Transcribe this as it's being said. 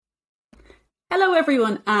Hello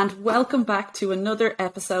everyone and welcome back to another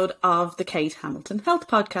episode of the Kate Hamilton Health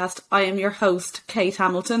Podcast. I am your host, Kate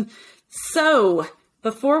Hamilton. So,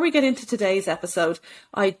 before we get into today's episode,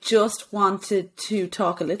 I just wanted to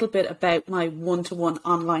talk a little bit about my one-to-one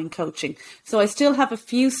online coaching. So I still have a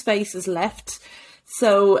few spaces left.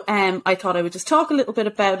 So I thought I would just talk a little bit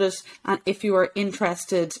about it, and if you are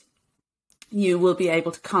interested, you will be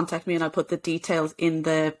able to contact me and I'll put the details in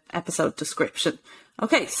the episode description.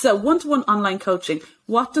 Okay, so one-to-one online coaching,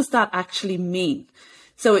 what does that actually mean?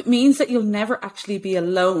 So it means that you'll never actually be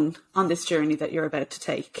alone on this journey that you're about to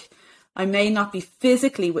take. I may not be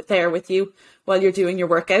physically there with you while you're doing your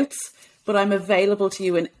workouts, but I'm available to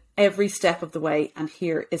you in every step of the way, and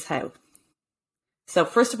here is how. So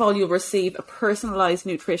first of all, you'll receive a personalised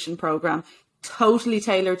nutrition program, totally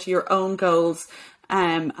tailored to your own goals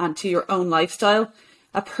and to your own lifestyle.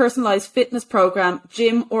 A personalised fitness program,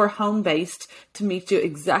 gym or home-based, to meet you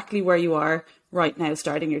exactly where you are right now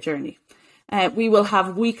starting your journey. We will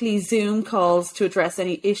have weekly Zoom calls to address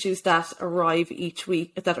any issues that arise each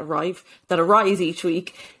week,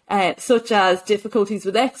 such as difficulties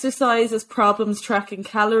with exercises, problems tracking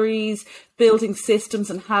calories, building systems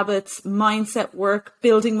and habits, mindset work,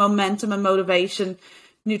 building momentum and motivation,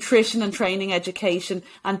 nutrition and training education,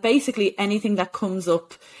 and basically anything that comes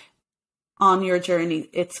up on your journey.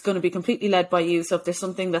 It's going to be completely led by you. So if there's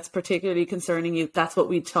something that's particularly concerning you, that's what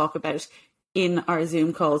we talk about in our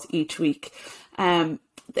Zoom calls each week.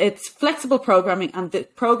 It's flexible programming, and the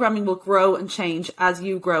programming will grow and change as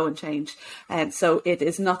you grow and change. So it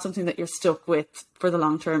is not something that you're stuck with for the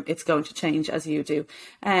long term. It's going to change as you do.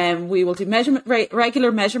 We will do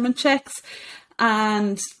regular measurement checks,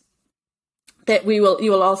 and that you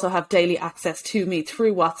will also have daily access to me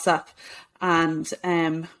through WhatsApp, and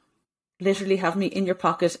literally have me in your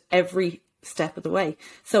pocket every step of the way.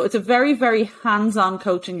 So it's a very, very hands-on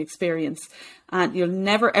coaching experience, and you're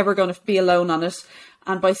never ever going to be alone on it.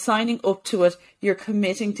 And by signing up to it, you're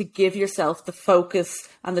committing to give yourself the focus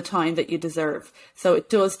and the time that you deserve. So it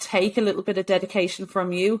does take a little bit of dedication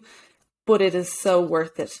from you, but it is so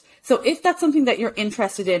worth it. So if that's something that you're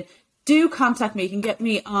interested in, do contact me. You can get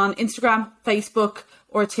me on Instagram, Facebook,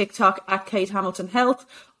 or TikTok at Kate Hamilton Health,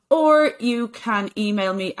 or you can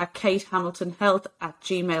email me at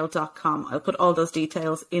katehamiltonhealth@gmail.com. I'll put all those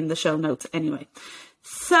details in the show notes anyway.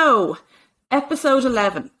 So, episode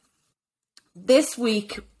 11. This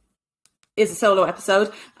week is a solo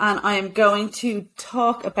episode, and I am going to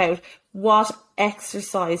talk about what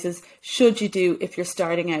exercises should you do if you're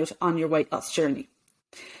starting out on your weight loss journey.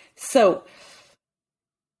 So,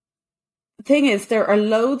 the thing is, there are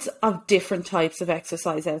loads of different types of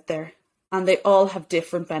exercise out there, and they all have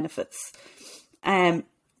different benefits.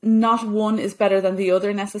 Not one is better than the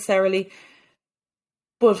other necessarily,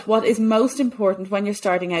 but what is most important when you're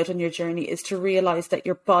starting out on your journey is to realise that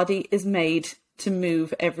your body is made to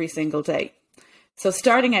move every single day. So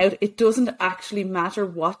starting out, it doesn't actually matter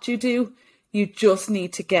what you do, you just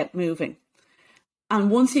need to get moving. And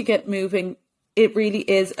once you get moving, it really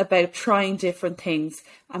is about trying different things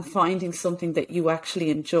and finding something that you actually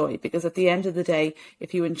enjoy. Because at the end of the day,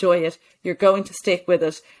 if you enjoy it, you're going to stick with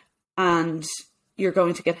it, and you're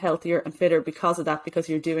going to get healthier and fitter because of that, because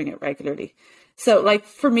you're doing it regularly. So like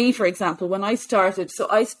for me, for example, when I started,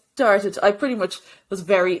 I pretty much was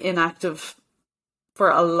very inactive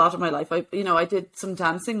for a lot of my life. I did some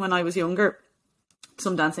dancing when I was younger.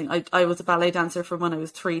 I was a ballet dancer from when I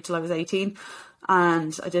was 3 till I was 18.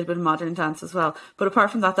 And I did a bit of modern dance as well. But apart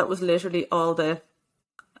from that, that was literally all the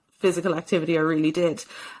physical activity I really did.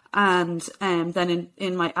 And then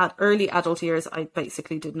in my early adult years, I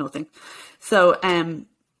basically did nothing. So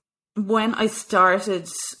when I started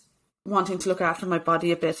wanting to look after my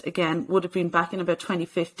body a bit again, would have been back in about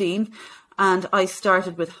 2015. And I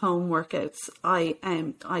started with home workouts. I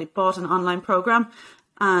bought an online program,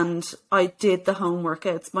 and I did the home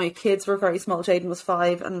workouts. My kids were very small. Jaden was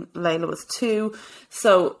 5 and Layla was 2.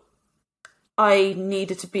 So I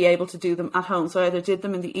needed to be able to do them at home. So I either did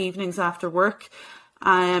them in the evenings after work,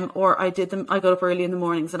 or I got up early in the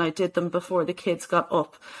mornings and I did them before the kids got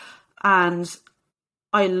up. And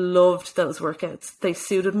I loved those workouts. They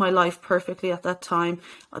suited my life perfectly at that time.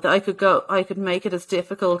 I could make it as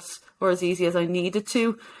difficult or as easy as I needed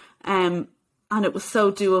to. And it was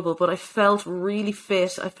so doable, but I felt really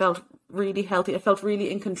fit. I felt really healthy. I felt really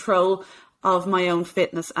in control of my own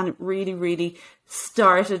fitness, and it really, really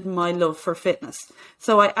started my love for fitness.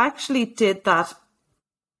 So I actually did that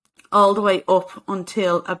all the way up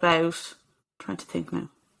until about, I'm trying to think now,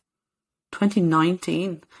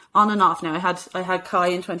 2019, on and off. Now I had Kai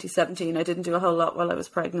in 2017. I didn't do a whole lot while I was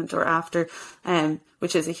pregnant or after,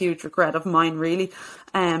 which is a huge regret of mine, really,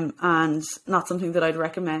 and not something that I'd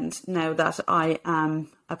recommend now that I am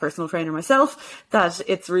a personal trainer myself. That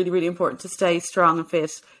it's really, really important to stay strong and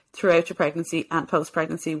fit throughout your pregnancy and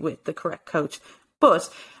post-pregnancy with the correct coach. But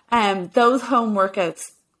those home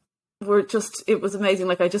workouts were just, it was amazing.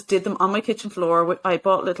 Like, I just did them on my kitchen floor. I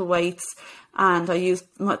bought little weights, and I used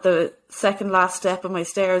the second last step of my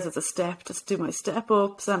stairs as a step to do my step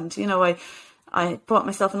ups. And, you know, I bought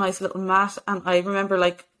myself a nice little mat, and I remember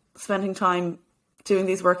like spending time doing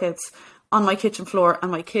these workouts on my kitchen floor,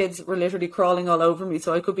 and my kids were literally crawling all over me.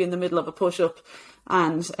 So I could be in the middle of a push-up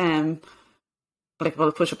and a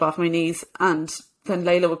push-up off my knees, and then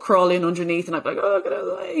Layla would crawl in underneath, and I'd be like, oh, get out of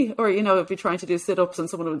the way. Or, you know, I'd be trying to do sit-ups and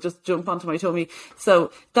someone would just jump onto my tummy.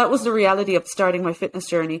 So that was the reality of starting my fitness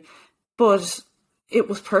journey. But it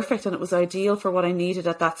was perfect, and it was ideal for what I needed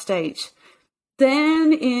at that stage.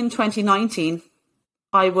 Then in 2019,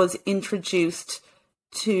 I was introduced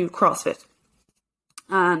to CrossFit.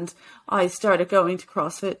 And I started going to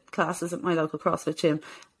CrossFit classes at my local CrossFit gym,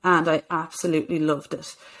 and I absolutely loved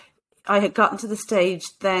it. I had gotten to the stage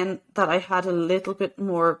then that I had a little bit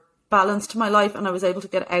more balance to my life, and I was able to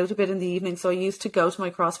get out a bit in the evening. So I used to go to my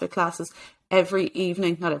CrossFit classes every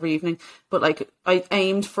evening, not every evening, but like I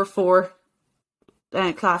aimed for 4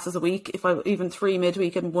 classes a week, if I even 3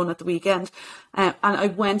 midweek and 1 at the weekend. And I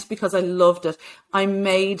went because I loved it. I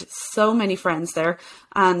made so many friends there,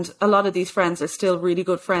 and a lot of these friends are still really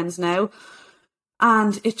good friends now.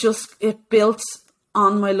 And it built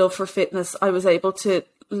on my love for fitness. I was able to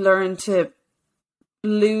learn to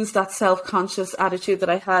lose that self-conscious attitude that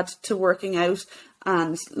I had to working out,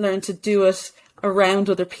 and learn to do it around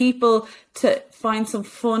other people, to find some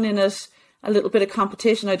fun in it, a little bit of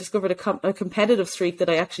competition. I discovered a competitive streak that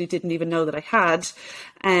I actually didn't even know that I had,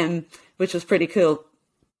 which was pretty cool.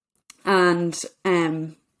 And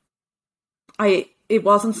it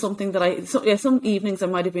wasn't something that some evenings I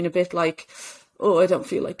might have been a bit like, oh, I don't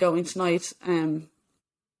feel like going tonight.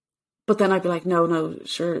 But then I'd be like, no,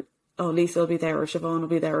 sure. Oh, Lisa will be there, or Siobhan will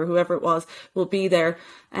be there, or whoever it was will be there.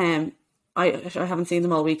 I haven't seen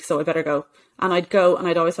them all week, so I better go. And I'd go, and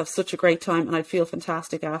I'd always have such a great time, and I'd feel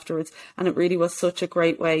fantastic afterwards. And it really was such a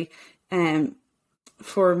great way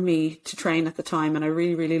for me to train at the time, and I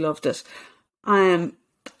really, really loved it. And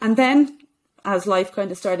then as life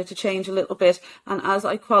kind of started to change a little bit, and as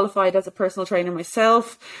I qualified as a personal trainer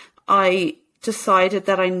myself, I decided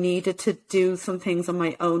that I needed to do some things on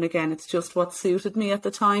my own again. It's just what suited me at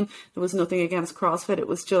the time. There was nothing against CrossFit. It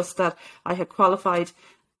was just that I had qualified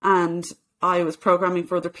and I was programming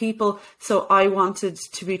for other people. So I wanted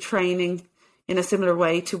to be training in a similar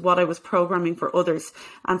way to what I was programming for others.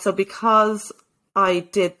 And so because I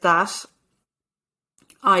did that,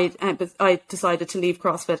 I decided to leave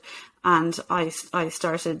CrossFit, and I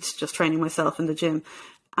started just training myself in the gym.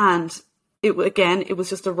 And it was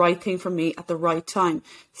just the right thing for me at the right time.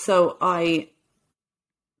 So I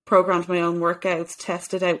programmed my own workouts,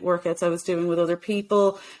 tested out workouts I was doing with other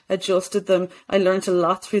people, adjusted them. I learned a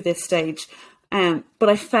lot through this stage. But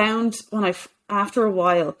I found after a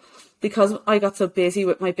while, because I got so busy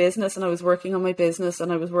with my business, and I was working on my business,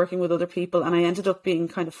 and I was working with other people, and I ended up being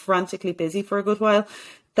kind of frantically busy for a good while,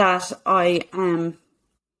 that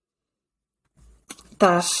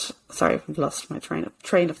sorry, I've lost my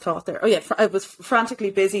train of thought there. Oh yeah, I was frantically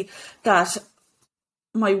busy that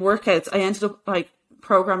my workouts, I ended up like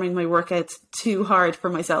programming my workouts too hard for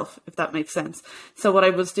myself, if that makes sense. So what I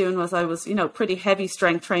was doing was I was, pretty heavy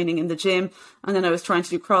strength training in the gym, and then I was trying to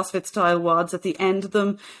do CrossFit style WODs at the end of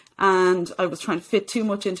them, and I was trying to fit too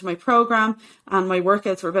much into my program, and my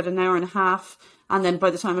workouts were about an hour and a half, and then by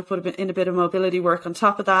the time I put in a bit of mobility work on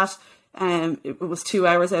top of that, it was 2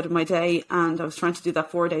 hours out of my day, and I was trying to do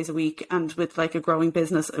that 4 days a week. And with like a growing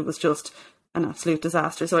business, it was just an absolute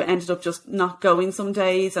disaster. So I ended up just not going some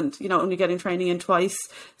days, and only getting training in twice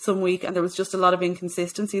some week, and there was just a lot of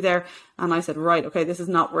inconsistency there. And I said, right, okay, this is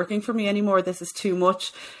not working for me anymore. This is too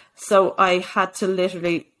much. So I had to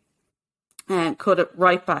literally cut it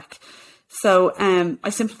right back. So I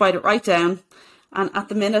simplified it right down, and at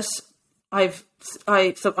the minute I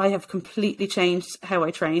have completely changed how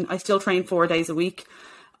I train. I still train 4 days a week.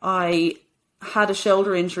 I had a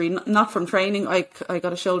shoulder injury, not from training. I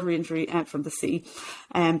got a shoulder injury from the sea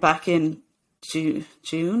back in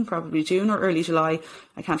June, probably June or early July.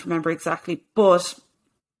 I can't remember exactly. But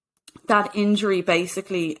that injury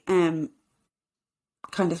basically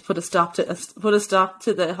kind of put a stop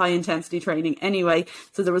to the high intensity training anyway.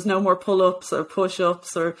 So there was no more pull-ups or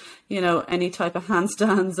push-ups or, any type of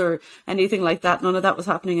handstands or anything like that. None of that was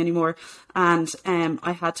happening anymore. And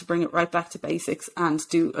I had to bring it right back to basics and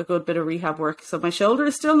do a good bit of rehab work. So my shoulder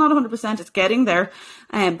is still not 100%. It's getting there.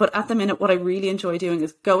 But at the minute, what I really enjoy doing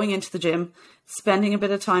is going into the gym, spending a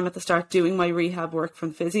bit of time at the start doing my rehab work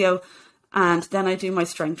from physio, and then I do my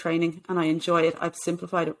strength training and I enjoy it. I've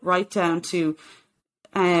simplified it right down to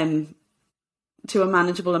a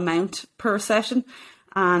manageable amount per session,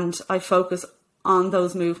 and I focus on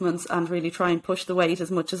those movements and really try and push the weight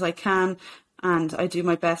as much as I can, and I do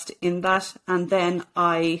my best in that, and then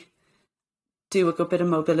I do a good bit of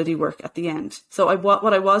mobility work at the end. So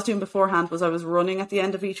what I was doing beforehand was I was running at the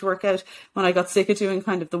end of each workout. When I got sick of doing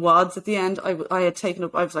kind of the WODs at the end, I had taken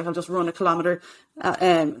up, I was like, I'll just run a kilometre.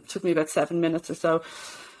 It took me about 7 minutes or so.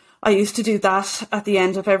 I used to do that at the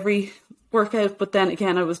end of every workout, but then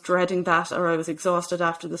again, I was dreading that, or I was exhausted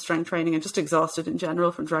after the strength training and just exhausted in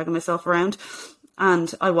general from dragging myself around,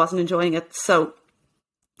 and I wasn't enjoying it. So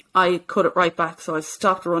I cut it right back. So I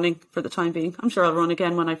stopped running for the time being. I'm sure I'll run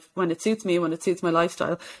again when it suits me, when it suits my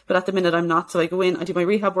lifestyle. But at the minute I'm not. So I go in, I do my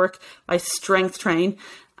rehab work, I strength train,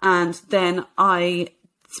 and then I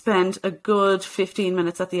spend a good 15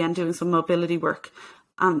 minutes at the end doing some mobility work.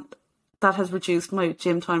 And that has reduced my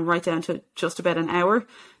gym time right down to just about an hour.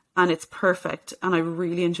 And it's perfect. And I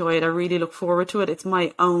really enjoy it. I really look forward to it. It's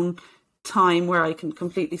my own time where I can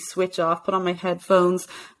completely switch off, put on my headphones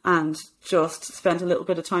and just spend a little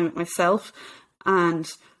bit of time with myself. And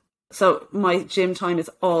so my gym time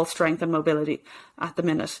is all strength and mobility at the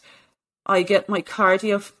minute. I get my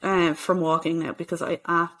cardio from walking now, because I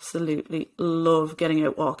absolutely love getting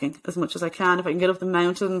out walking as much as I can. If I can get up the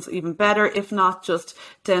mountains, even better. If not, just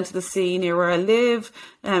down to the sea near where I live.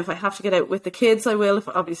 If I have to get out with the kids, I will. If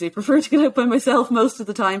I obviously prefer to get out by myself most of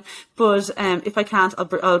the time. But if I can't,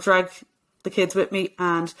 I'll drag the kids with me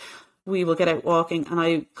and we will get out walking. And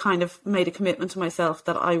I kind of made a commitment to myself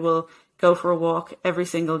that I will go for a walk every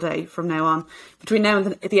single day from now on. Between now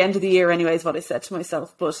and at the end of the year anyway is what I said to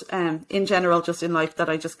myself. But in general, just in life, that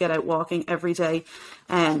I just get out walking every day.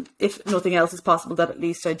 If nothing else is possible, that at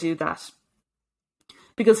least I do that.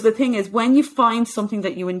 Because the thing is, when you find something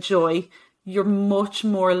that you enjoy, you're much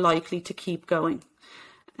more likely to keep going.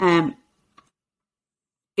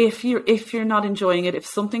 If you're not enjoying it, if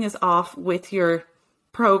something is off with your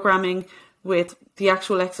programming, with the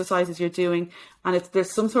actual exercises you're doing, and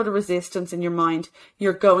there's some sort of resistance in your mind,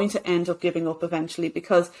 you're going to end up giving up eventually,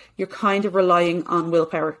 because you're kind of relying on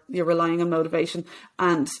willpower. You're relying on motivation,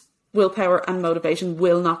 and willpower and motivation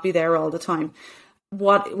will not be there all the time.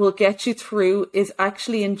 What will get you through is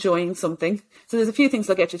actually enjoying something. So there's a few things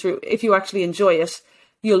that'll get you through. If you actually enjoy it,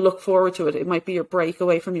 you'll look forward to it. It might be your break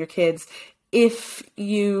away from your kids. If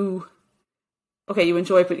you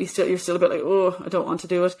enjoy it, but you're still a bit like, oh, I don't want to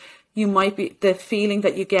do it. The feeling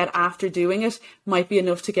that you get after doing it might be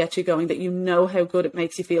enough to get you going, that you know how good it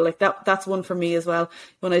makes you feel. Like that's one for me as well.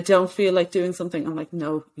 When I don't feel like doing something, I'm like,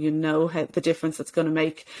 no, you know how the difference it's going to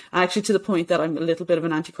make. Actually, to the point that I'm a little bit of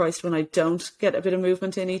an antichrist when I don't get a bit of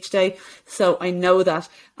movement in each day. So I know that.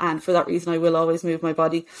 And for that reason, I will always move my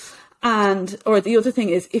body. Or the other thing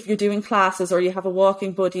is, if you're doing classes or you have a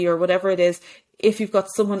walking buddy or whatever it is, if you've got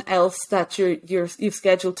someone else that you've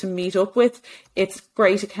scheduled to meet up with, it's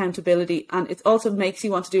great accountability, and it also makes you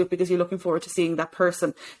want to do it because you're looking forward to seeing that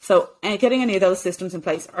person. So getting any of those systems in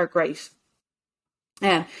place are great.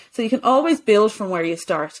 So you can always build from where you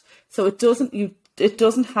start. So it doesn't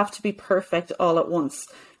have to be perfect all at once.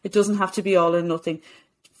 It doesn't have to be all or nothing.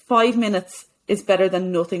 5 minutes is better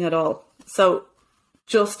than nothing at all. So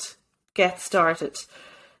just get started.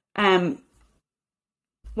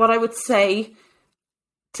 What I would say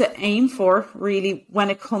to aim for really when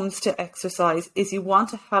it comes to exercise is you want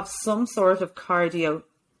to have some sort of cardio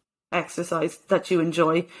exercise that you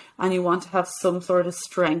enjoy, and you want to have some sort of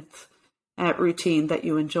strength routine that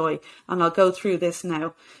you enjoy. And I'll go through this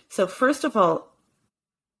now. So first of all,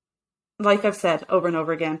 like I've said over and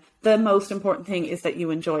over again, the most important thing is that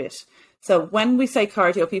you enjoy it. So when we say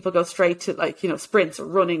cardio, people go straight to sprints or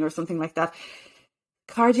running or something like that.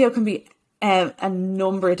 Cardio can be a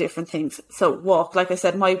number of different things. So walk, like I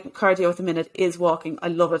said, my cardio at the minute is walking. I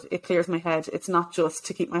love it. It clears my head. It's not just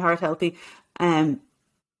to keep my heart healthy.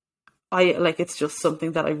 It's just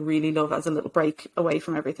something that I really love as a little break away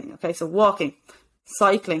from everything. Okay, so walking,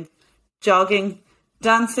 cycling, jogging,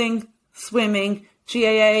 dancing, swimming,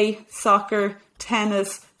 GAA, soccer,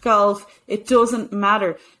 tennis, golf, it doesn't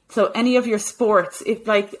matter. So any of your sports, if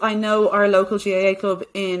like I know our local GAA club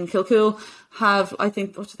in Kilcool have, I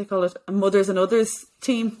think, what do they call it, a Mothers and Others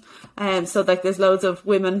team. So like there's loads of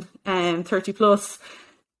women 30 plus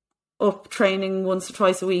up training once or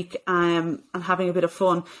twice a week and having a bit of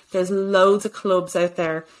fun. There's loads of clubs out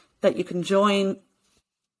there that you can join.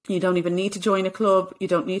 You don't even need to join a club. You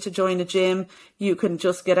don't need to join a gym. You can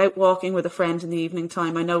just get out walking with a friend in the evening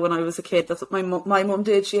time. I know when I was a kid, that's what my mum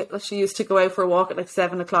did. She used to go out for a walk at like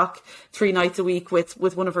 7 o'clock, 3 nights a week with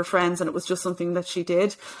one of her friends, and it was just something that she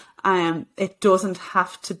did. It doesn't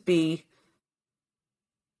have to be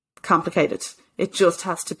complicated. It just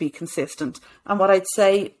has to be consistent. And what I'd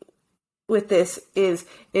say with this is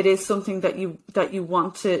it is something that you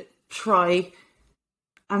want to try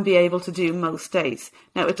and be able to do most days.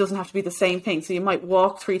 Now, it doesn't have to be the same thing. So you might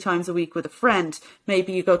walk 3 times a week with a friend.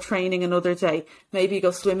 Maybe you go training another day. Maybe you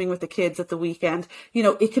go swimming with the kids at the weekend. You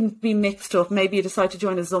know, it can be mixed up. Maybe you decide to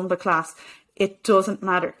join a Zumba class. It doesn't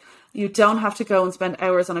matter. You don't have to go and spend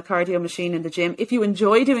hours on a cardio machine in the gym. If you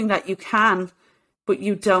enjoy doing that, you can, but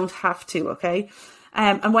you don't have to, okay?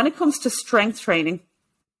 And when it comes to strength training,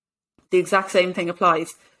 the exact same thing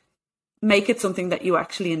applies. Make it something that you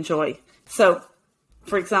actually enjoy. So,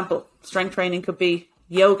 for example, strength training could be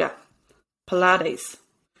yoga, Pilates.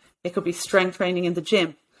 It could be strength training in the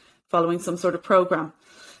gym, following some sort of program.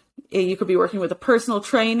 You could be working with a personal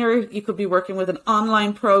trainer. You could be working with an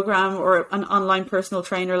online program or an online personal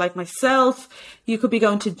trainer like myself. You could be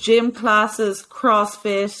going to gym classes,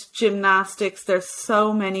 CrossFit, gymnastics. There's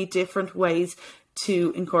so many different ways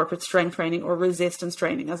to incorporate strength training, or resistance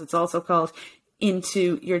training, as it's also called,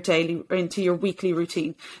 into your weekly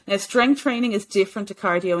routine. Now, strength training is different to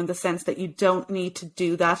cardio in the sense that you don't need to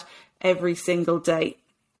do that every single day.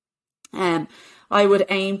 I would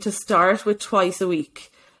aim to start with twice a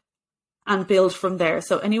week and build from there.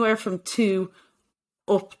 So anywhere from 2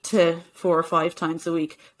 up to 4 or 5 times a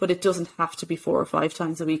week, but it doesn't have to be 4 or 5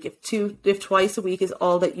 times a week. If twice a week is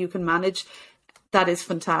all that you can manage, that is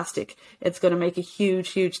fantastic. It's going to make a huge,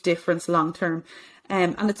 huge difference long term.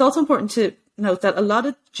 And it's also important to note that a lot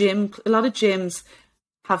of gyms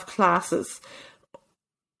have classes,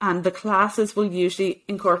 and the classes will usually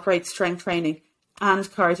incorporate strength training and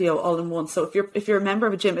cardio all in one. So if you're a member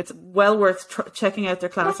of a gym, it's well worth checking out their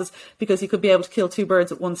classes, because you could be able to kill 2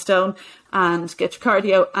 birds with 1 stone and get your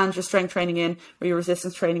cardio and your strength training in, or your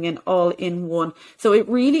resistance training in, all in one. So it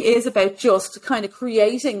really is about just kind of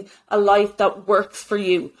creating a life that works for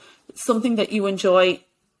you, something that you enjoy,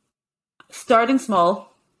 starting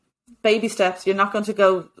small, baby steps. You're not going to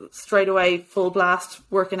go straight away full blast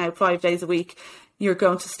working out 5 days a week. You're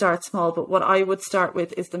going to start small. But what I would start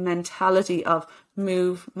with is the mentality of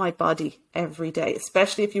move my body every day,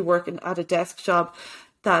 especially if you work at a desk job,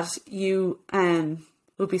 that you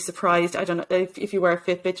will be surprised. I don't know if you wear a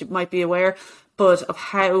Fitbit, you might be aware, but of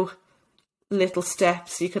how little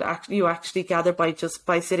steps you actually gather by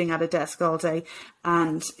sitting at a desk all day,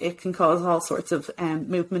 and it can cause all sorts of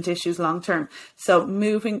movement issues long term. So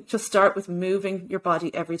just start with moving your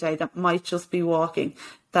body every day. That might just be walking.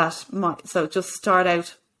 So just start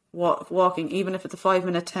out walking, even if it's a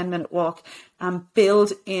 5-minute, 10-minute walk, and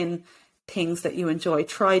build in things that you enjoy.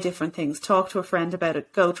 Try different things. Talk to a friend about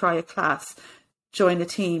it. Go try a class. Join a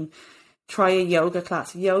team. Try a yoga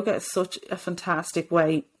class. Yoga is such a fantastic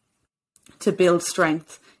way to build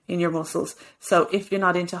strength in your muscles. So if you're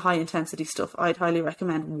not into high intensity stuff, I'd highly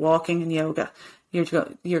recommend walking and yoga.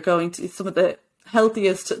 You're going to some of the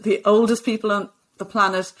healthiest, the oldest people on the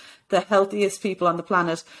planet, the healthiest people on the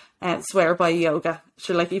planet swear by yoga.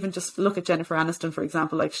 So like, even just look at Jennifer Aniston, for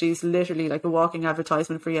example, like she's literally like a walking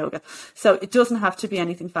advertisement for yoga. So it doesn't have to be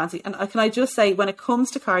anything fancy. And can I just say, when it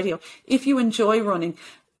comes to cardio, if you enjoy running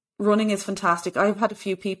is fantastic. I've had a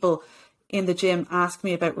few people in the gym ask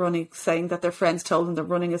me about running, saying that their friends told them that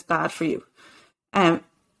running is bad for you.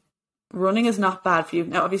 Running is not bad for you.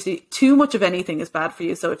 Now, obviously, too much of anything is bad for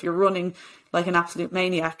you. So if you're running like an absolute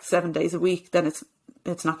maniac 7 days a week, then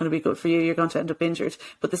it's not going to be good for you. You're going to end up injured.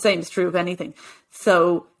 But the same is true of anything.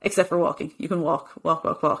 So, except for walking. You can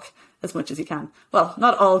walk as much as you can. Well,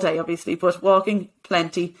 not all day, obviously, but walking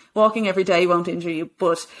plenty. Walking every day won't injure you.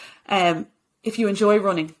 But if you enjoy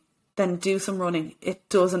running, then do some running. It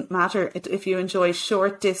doesn't matter. If you enjoy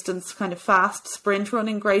short distance, kind of fast sprint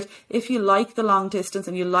running, great. If you like the long distance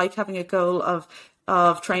and you like having a goal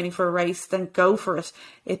of training for a race, then go for it.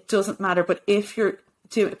 It doesn't matter. But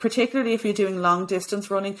particularly if you're doing long distance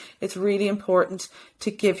running, it's really important to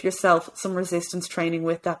give yourself some resistance training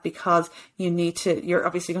with that, because you're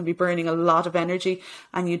obviously going to be burning a lot of energy,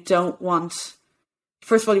 and you don't want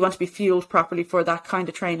first of all, you want to be fueled properly for that kind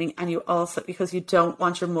of training, and you also, because you don't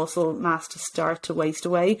want your muscle mass to start to waste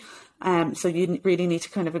away. So you really need to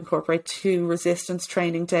kind of incorporate 2 resistance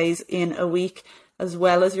training days in a week, as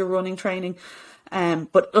well as your running training.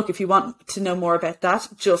 But look, if you want to know more about that,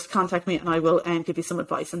 just contact me and I will give you some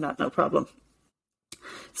advice on that, no problem.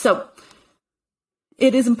 So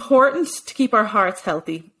it is important to keep our hearts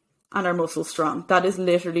healthy and our muscles strong. That is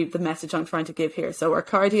literally the message I'm trying to give here. So our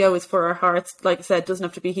cardio is for our hearts. Like I said, doesn't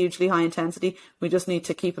have to be hugely high intensity. We just need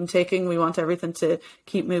to keep them ticking. We want everything to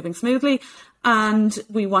keep moving smoothly, and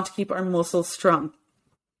we want to keep our muscles strong.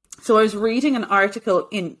 So I was reading an article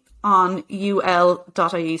on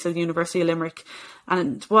ul.ie, so the University of Limerick,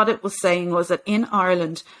 and what it was saying was that in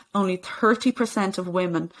Ireland, only 30% of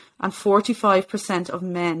women and 45% of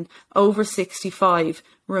men over 65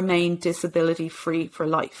 remain disability free for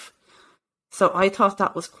life. So I thought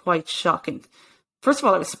that was quite shocking. First of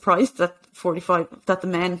all, I was surprised that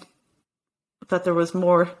that there was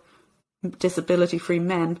more disability free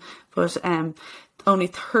men, but only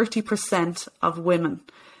 30% of women.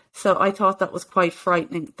 So I thought that was quite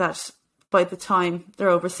frightening, that by the time they're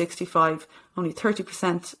over 65, only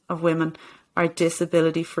 30% of women are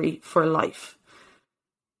disability free for life.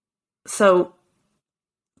 So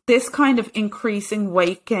this kind of increasing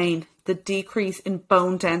weight gain, the decrease in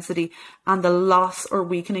bone density, and the loss or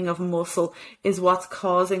weakening of muscle is what's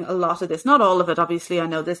causing a lot of this. Not all of it, obviously. I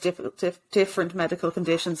know there's different medical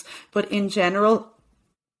conditions, but in general,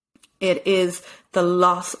 it is the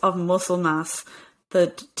loss of muscle mass,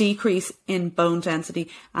 the decrease in bone density,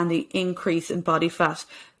 and the increase in body fat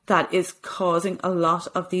that is causing a lot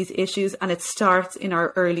of these issues. And it starts in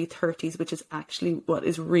our early 30s, which is actually what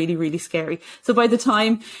is really, really scary. So by the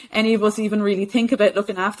time any of us even really think about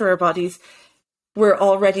looking after our bodies, we're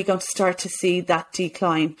already going to start to see that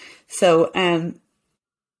decline. So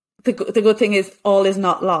the good thing is, all is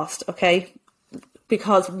not lost, okay?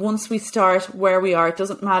 Because once we start where we are, it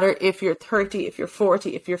doesn't matter if you're 30, if you're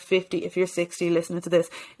 40, if you're 50, if you're 60, listening to this,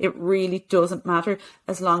 it really doesn't matter,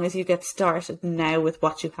 as long as you get started now with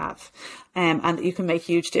what you have. And you can make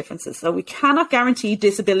huge differences. So we cannot guarantee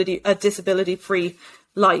a disability-free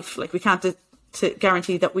life. Like, we can't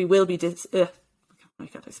guarantee that we will be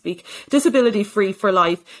disability-free for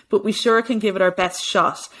life, but we sure can give it our best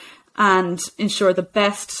shot and ensure the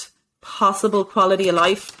best possible quality of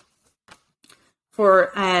life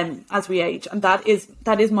for as we age. And that is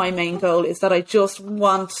my main goal, is that I just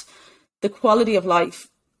want the quality of life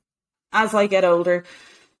as I get older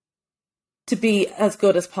to be as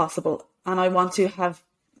good as possible, and I want to have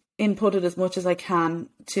inputted as much as I can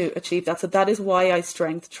to achieve that. So that is why I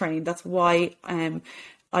strength train. That's why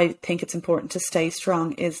I think it's important to stay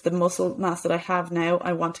strong. Is the muscle mass that I have now,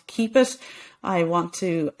 I want to keep it. I want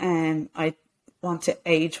to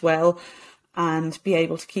age well and be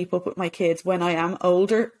able to keep up with my kids when I am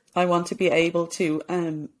older. I want to be able to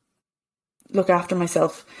look after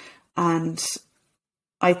myself. And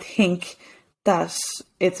I think that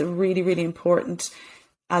it's really, really important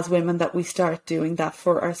as women that we start doing that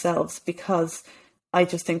for ourselves, because I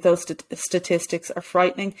just think those statistics are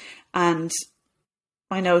frightening. And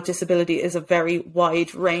I know disability is a very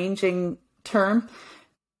wide-ranging term,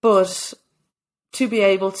 but to be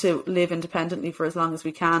able to live independently for as long as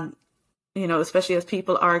we can, you know, especially as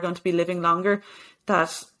people are going to be living longer,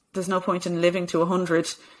 that there's no point in living to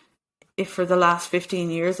 100 if for the last 15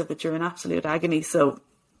 years of it you're in absolute agony. So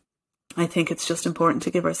I think it's just important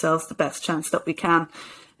to give ourselves the best chance that we can.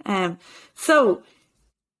 So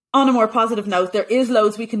on a more positive note, there is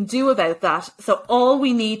loads we can do about that. So all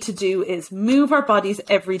we need to do is move our bodies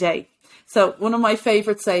every day. So one of my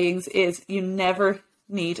favourite sayings is, you never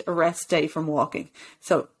need a rest day from walking.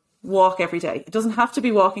 So walk every day. It doesn't have to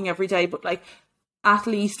be walking every day, but like at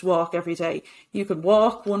least walk every day. You could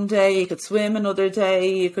walk one day, you could swim another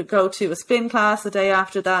day, you could go to a spin class the day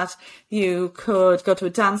after that, you could go to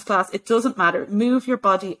a dance class. It doesn't matter. Move your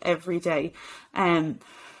body every day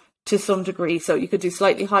to some degree. So you could do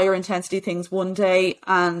slightly higher intensity things one day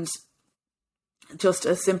and just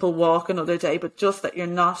a simple walk another day, but just that you're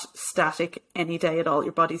not static any day at all.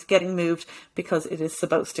 Your body's getting moved because it is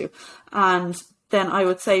supposed to. And then I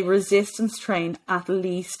would say resistance train at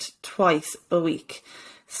least twice a week.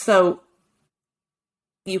 So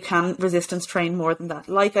you can resistance train more than that.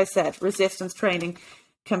 Like I said, resistance training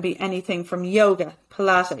can be anything from yoga,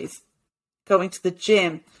 Pilates, going to the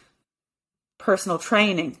gym, personal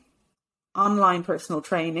training, online personal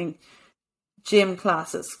training, gym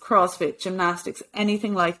classes, CrossFit, gymnastics,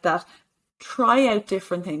 anything like that. Try out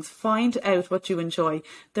different things. Find out what you enjoy.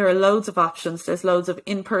 There are loads of options. There's loads of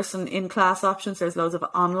in-person, in-class options. There's loads of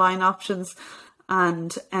online options.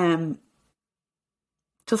 And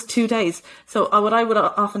just 2 days. So what I would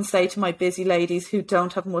often say to my busy ladies who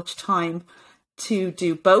don't have much time to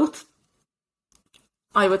do both,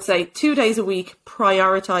 I would say 2 days a week,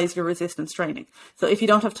 prioritize your resistance training. So if you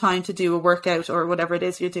don't have time to do a workout or whatever it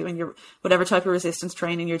is you're doing, whatever type of resistance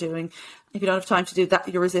training you're doing, if you don't have time to do that,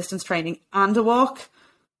 your resistance training and a walk,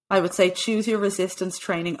 I would say choose your resistance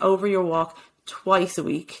training over your walk twice a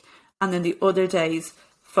week. And then the other days,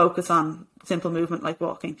 focus on simple movement like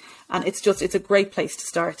walking. And it's a great place to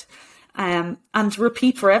start. And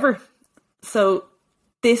repeat forever. So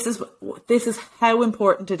this is how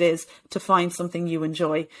important it is to find something you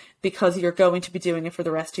enjoy, because you're going to be doing it for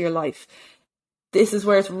the rest of your life. This is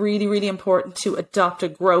where it's really, really important to adopt a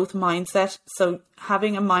growth mindset. So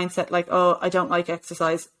having a mindset like, oh, I don't like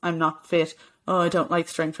exercise, I'm not fit. Oh, I don't like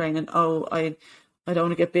strength training. Oh, I don't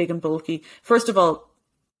want to get big and bulky. First of all,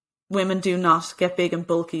 women do not get big and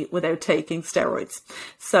bulky without taking steroids.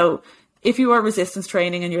 So if you are resistance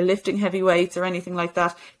training and you're lifting heavy weights or anything like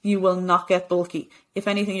that, you will not get bulky. If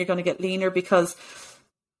anything, you're going to get leaner, because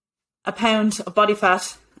a pound of body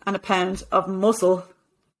fat and a pound of muscle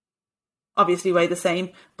obviously weigh the same,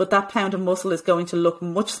 but that pound of muscle is going to look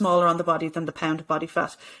much smaller on the body than the pound of body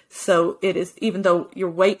fat. So it is, even though your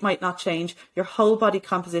weight might not change, your whole body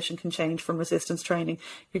composition can change from resistance training.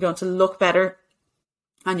 You're going to look better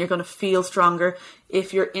and you're going to feel stronger.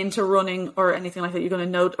 If you're into running or anything like that, you're going to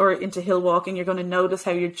note, or into hill walking, you're going to notice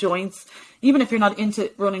how your joints, even if you're not into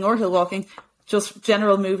running or hill walking, just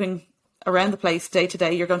general moving around the place day to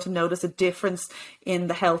day, you're going to notice a difference in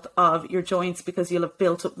the health of your joints, because you'll have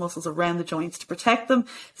built up muscles around the joints to protect them.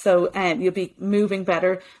 So you'll be moving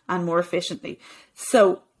better and more efficiently.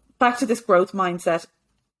 So back to this growth mindset,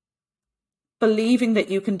 believing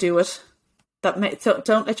that you can do it. So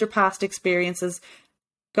don't let your past experiences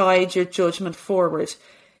guide your judgment forward.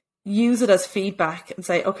 Use it as feedback and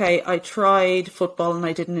say, okay, I tried football and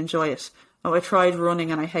I didn't enjoy it. Oh, I tried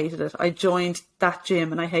running and I hated it. I joined that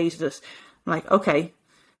gym and I hated it. I'm like, okay,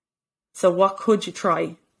 so what could you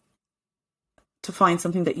try to find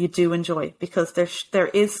something that you do enjoy? Because there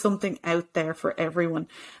is something out there for everyone.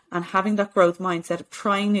 And having that growth mindset of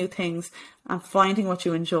trying new things and finding what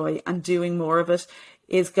you enjoy and doing more of it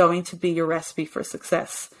is going to be your recipe for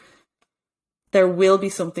success. There will be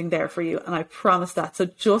something there for you, and I promise that. So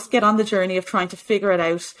just get on the journey of trying to figure it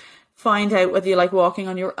out. Find out whether you like walking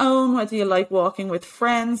on your own, whether you like walking with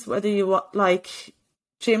friends, whether you like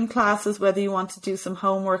gym classes, whether you want to do some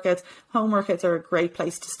home workouts. Home workouts are a great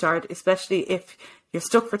place to start, especially if you're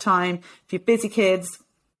stuck for time, if you're busy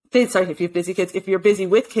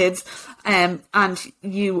with kids, and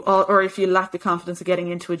or if you lack the confidence of getting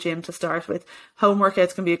into a gym to start with. Home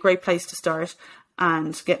workouts can be a great place to start,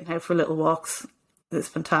 and getting out for little walks is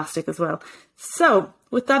fantastic as well. So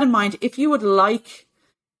with that in mind, if you would like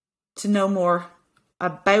to know more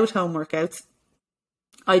about home workouts,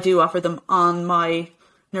 I do offer them on my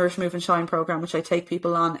Nourish, Move and Shine program, which I take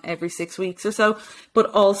people on every 6 weeks or so,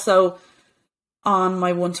 but also on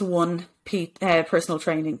my one-to-one personal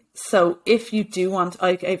training. So if you do want,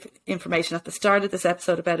 I gave information at the start of this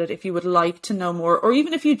episode about it. If you would like to know more, or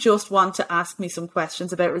even if you just want to ask me some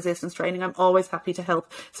questions about resistance training, I'm always happy to help.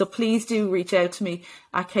 So please do reach out to me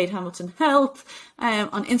at Kate Hamilton Health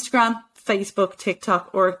on Instagram, Facebook,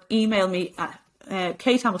 TikTok, or email me at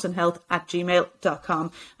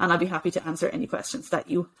katehamiltonhealth@gmail.com, and I'll be happy to answer any questions that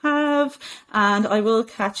you have. And I will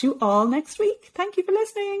catch you all next week. Thank you for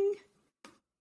listening.